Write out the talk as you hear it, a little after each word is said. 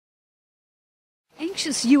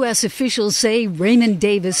Anxious U.S. officials say Raymond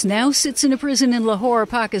Davis now sits in a prison in Lahore,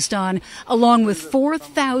 Pakistan, along with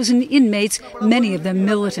 4,000 inmates, many of them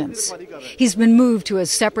militants. He's been moved to a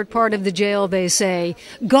separate part of the jail, they say.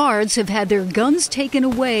 Guards have had their guns taken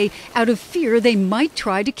away out of fear they might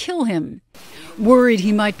try to kill him. Worried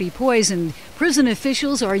he might be poisoned, prison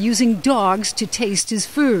officials are using dogs to taste his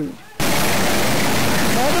food.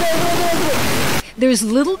 There's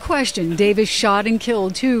little question Davis shot and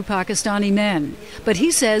killed 2 Pakistani men, but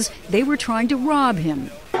he says they were trying to rob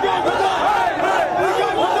him.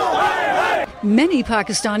 Many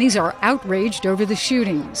Pakistanis are outraged over the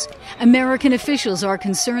shootings. American officials are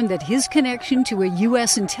concerned that his connection to a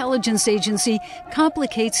U.S. intelligence agency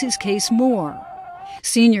complicates his case more.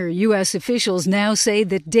 Senior U.S. officials now say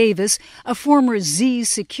that Davis, a former Z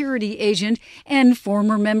security agent and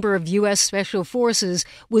former member of U.S. Special Forces,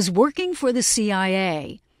 was working for the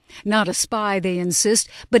CIA. Not a spy, they insist,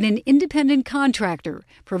 but an independent contractor,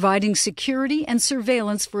 providing security and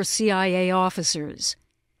surveillance for CIA officers.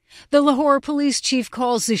 The Lahore police chief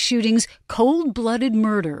calls the shootings cold-blooded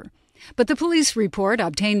murder. But the police report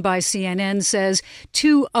obtained by CNN says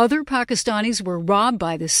 2 other Pakistanis were robbed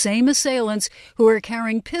by the same assailants who are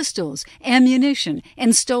carrying pistols, ammunition,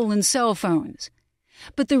 and stolen cell phones.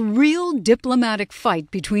 But the real diplomatic fight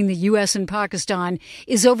between the U.S. and Pakistan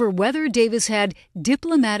is over whether Davis had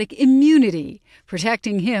diplomatic immunity,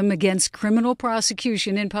 protecting him against criminal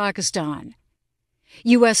prosecution in Pakistan.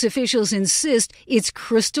 U.S. officials insist it's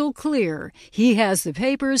crystal clear he has the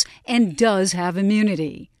papers and does have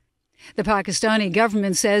immunity. The Pakistani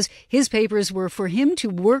government says his papers were for him to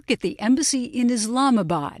work at the embassy in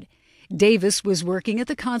Islamabad. Davis was working at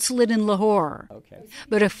the consulate in Lahore.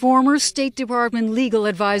 But a former State Department legal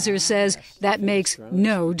advisor says that makes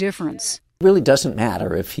no difference. It really doesn't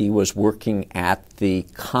matter if he was working at the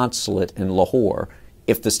consulate in Lahore.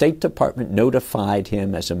 If the State Department notified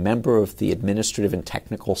him as a member of the administrative and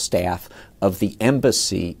technical staff of the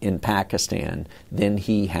embassy in Pakistan, then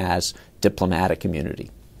he has diplomatic immunity.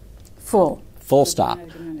 Full stop.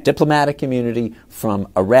 Diplomatic immunity from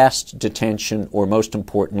arrest, detention, or most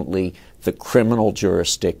importantly, the criminal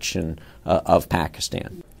jurisdiction of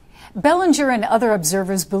Pakistan. Bellinger and other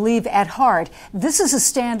observers believe at heart this is a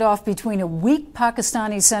standoff between a weak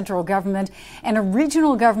Pakistani central government and a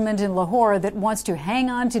regional government in Lahore that wants to hang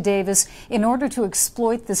on to Davis in order to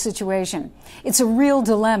exploit the situation. It's a real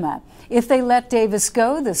dilemma. If they let Davis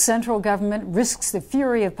go, the central government risks the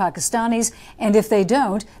fury of Pakistanis, and if they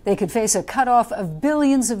don't, they could face a cutoff of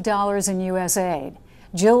billions of dollars in U.S. aid.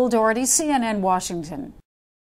 Jill Dougherty, CNN, Washington.